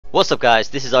What's up, guys?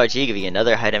 This is RG giving you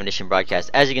another High Definition broadcast.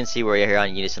 As you can see, we're here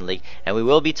on Unison League, and we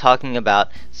will be talking about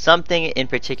something in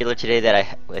particular today that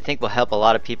I think will help a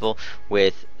lot of people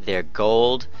with their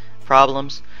gold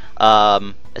problems,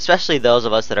 especially those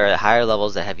of us that are at higher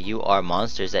levels that have UR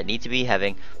monsters that need to be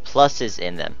having pluses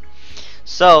in them.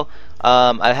 So,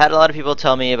 I've had a lot of people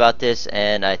tell me about this,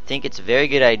 and I think it's a very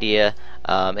good idea.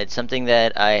 It's something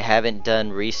that I haven't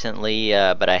done recently,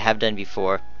 but I have done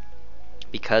before,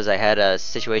 because I had a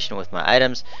situation with my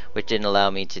items which didn't allow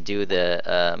me to do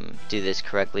this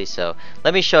correctly. So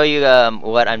let me show you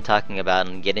what I'm talking about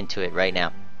and get into it right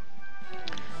now.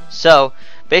 So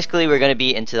basically, we're going to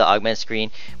be into the augment screen.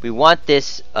 We want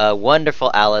this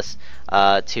wonderful Alice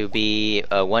to be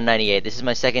 198. This is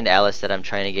my second Alice that I'm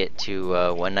trying to get to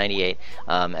 198,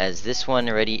 as this one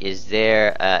already is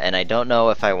there, and I don't know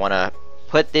if I want to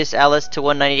put this Alice to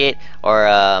 198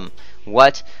 or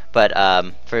what, but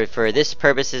for this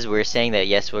purposes, we're saying that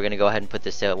yes, we're gonna go ahead and put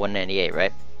this to 198,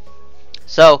 right?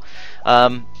 So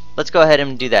let's go ahead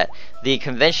and do that. The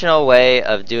conventional way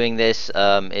of doing this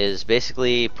is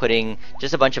basically putting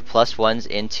just a bunch of plus ones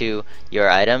into your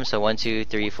item. So 1, 2,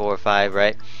 3, 4, 5,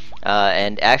 right?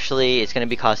 And actually, it's going to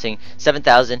be costing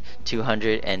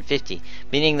 7,250,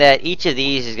 meaning that each of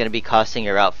these is going to be costing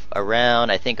around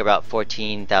I think about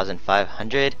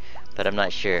 14,500, but I'm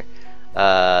not sure.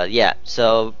 Yeah,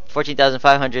 so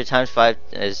 14,500 times 5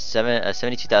 is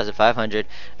 72,500,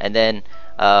 and then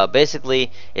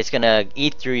basically it's gonna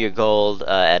eat through your gold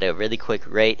at a really quick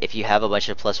rate if you have a bunch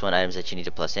of +1 items that you need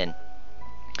to plus in.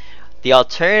 The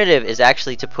alternative is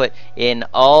actually to put in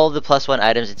all the +1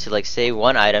 items into, like, say,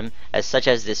 one item, such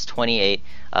as this 28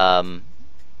 weapon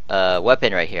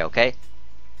right here. Okay,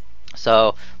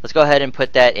 so let's go ahead and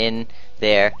put that in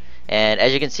there. And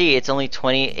as you can see, it's only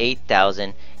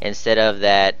 28,000 instead of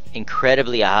that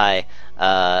incredibly high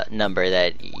number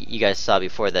that you guys saw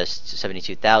before, the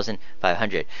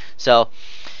 72,500. So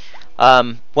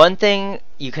one thing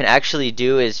you can actually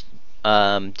do is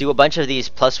do a bunch of these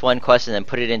 +1 quests and then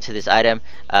put it into this item,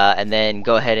 and then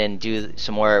go ahead and do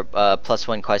some more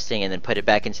 +1 questing and then put it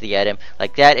back into the item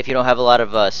like that if you don't have a lot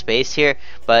of space here.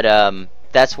 But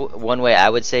that's one way I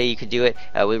would say you could do it,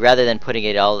 rather than putting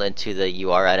it all into the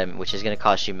UR item, which is going to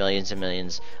cost you millions and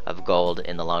millions of gold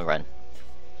in the long run.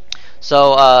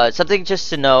 So something just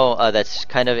to know that's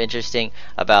kind of interesting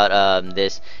about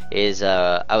this is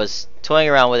I was toying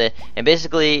around with it, and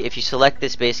basically if you select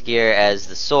this base gear as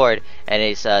the sword and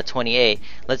it's 28,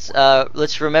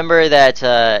 let's remember that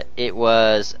it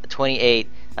was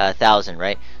 28,000,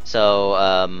 right?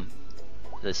 So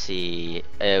let's see,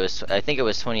 I think it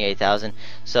was 28,000.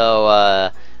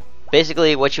 So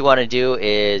basically what you want to do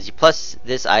is you plus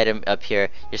this item up here,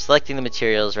 you're selecting the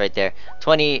materials right there.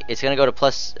 20, it's going to go to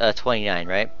plus 29,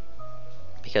 right?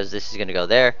 Because this is going to go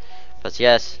there. Plus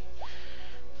yes.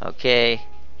 Okay,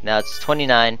 now it's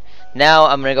 29. Now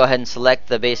I'm going to go ahead and select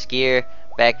the base gear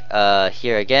back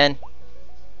here again,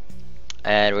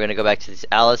 and we're going to go back to this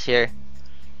Alice here.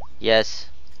 Yes,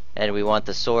 and we want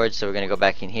the sword, so we're going to go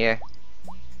back in here,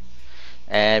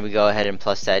 and we go ahead and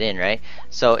plus that in, right?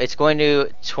 So it's going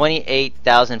to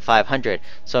 28,500.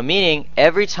 So meaning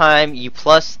every time you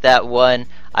plus that one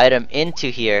item into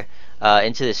here,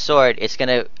 into the sword, it's going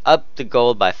to up the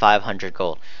gold by 500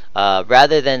 gold.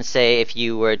 Rather than, say, if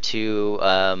you were to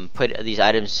put these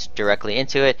items directly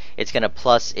into it, it's going to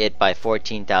plus it by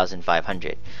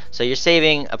 14,500. So you're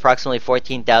saving approximately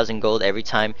 14,000 gold every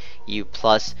time you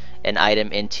plus an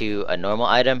item into a normal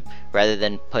item, rather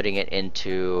than putting it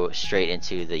straight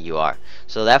into the UR.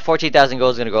 So that 14,000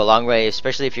 gold is going to go a long way,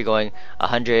 especially if you're going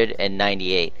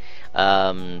 198.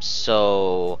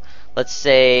 So let's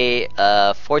say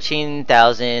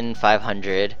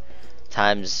 14,500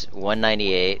 times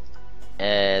 198,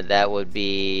 and that would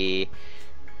be,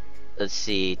 let's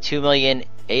see,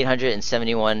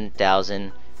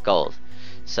 2,871,000 gold.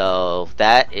 So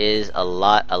that is a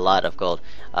lot of gold.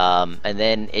 And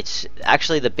then it's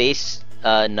actually the base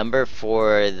number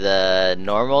for the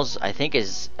normals, I think,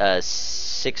 is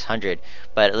 600.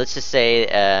 But let's just say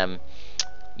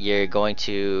you're going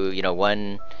to,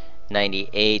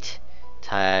 198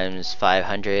 times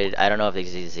 500. I don't know if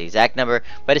this is the exact number,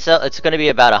 but it's going to be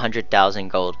about 100,000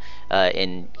 gold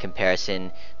in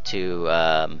comparison to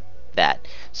that.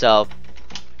 So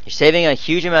you're saving a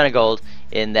huge amount of gold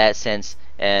in that sense,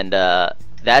 and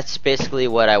that's basically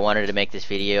what I wanted to make this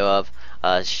video of,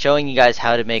 showing you guys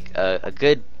how to make a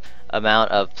good amount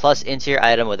of plus into your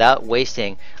item without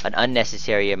wasting an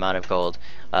unnecessary amount of gold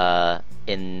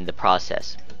in the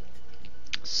process.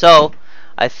 So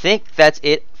I think that's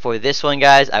it for this one,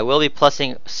 guys. I will be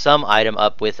plussing some item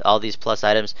up with all these plus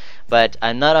items, but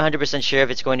I'm not 100% sure if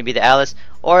it's going to be the Alice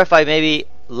or if I maybe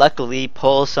luckily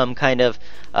pull some kind of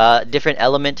different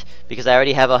element, because I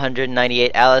already have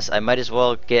 198 Alice. I might as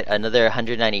well get another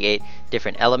 198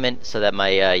 different element so that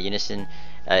my Unison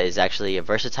is actually a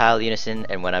versatile Unison,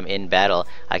 and when I'm in battle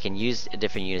I can use a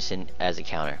different Unison as a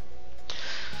counter.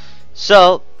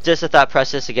 So just a thought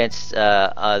process against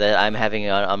that I'm having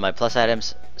on my plus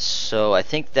items. So I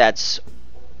think that's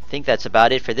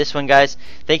about it for this one, guys.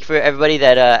 Thank you for everybody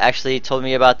that actually told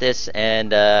me about this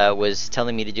and was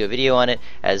telling me to do a video on it,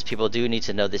 as people do need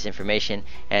to know this information.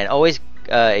 And always,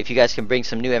 if you guys can bring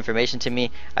some new information to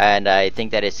me and I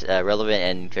think that it's relevant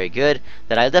and very good,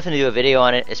 then I'll definitely do a video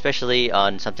on it, especially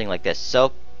on something like this.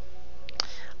 So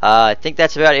I think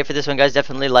that's about it for this one, guys.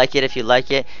 Definitely like it if you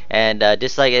like it, and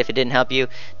dislike it if it didn't help you.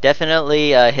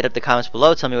 Definitely hit up the comments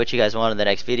below. Tell me what you guys want in the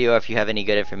next video, or if you have any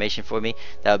good information for me.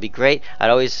 That would be great.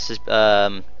 I'd always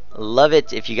love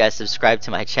it if you guys subscribe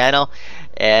to my channel.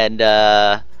 And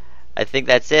I think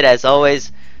that's it. As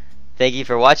always, thank you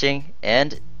for watching,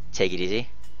 and take it easy.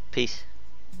 Peace.